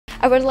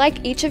I would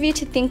like each of you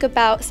to think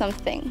about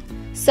something.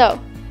 So,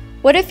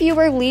 what if you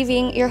were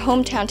leaving your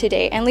hometown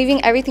today and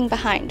leaving everything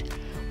behind?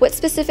 What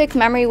specific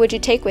memory would you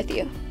take with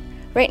you?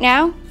 Right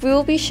now, we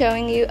will be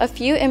showing you a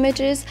few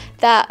images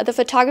that the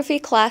photography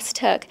class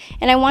took,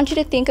 and I want you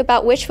to think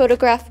about which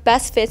photograph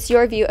best fits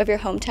your view of your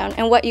hometown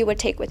and what you would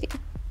take with you.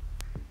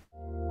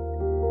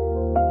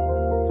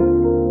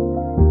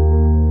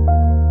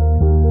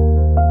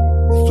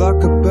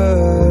 Like a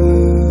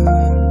bird,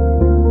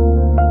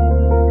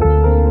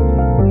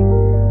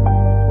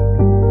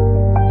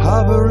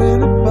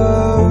 hovering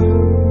above,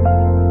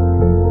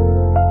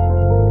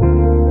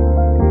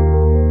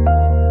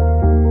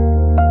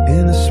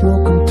 in a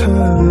smoking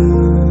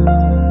turn,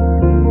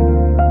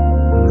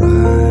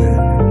 right,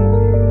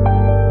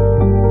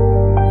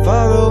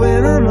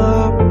 following them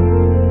up,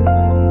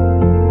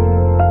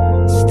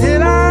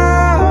 still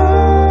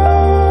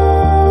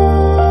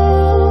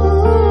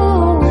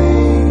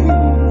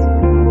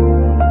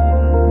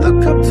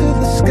look up to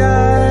the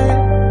sky,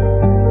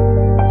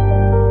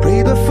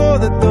 breathe before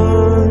the dawn.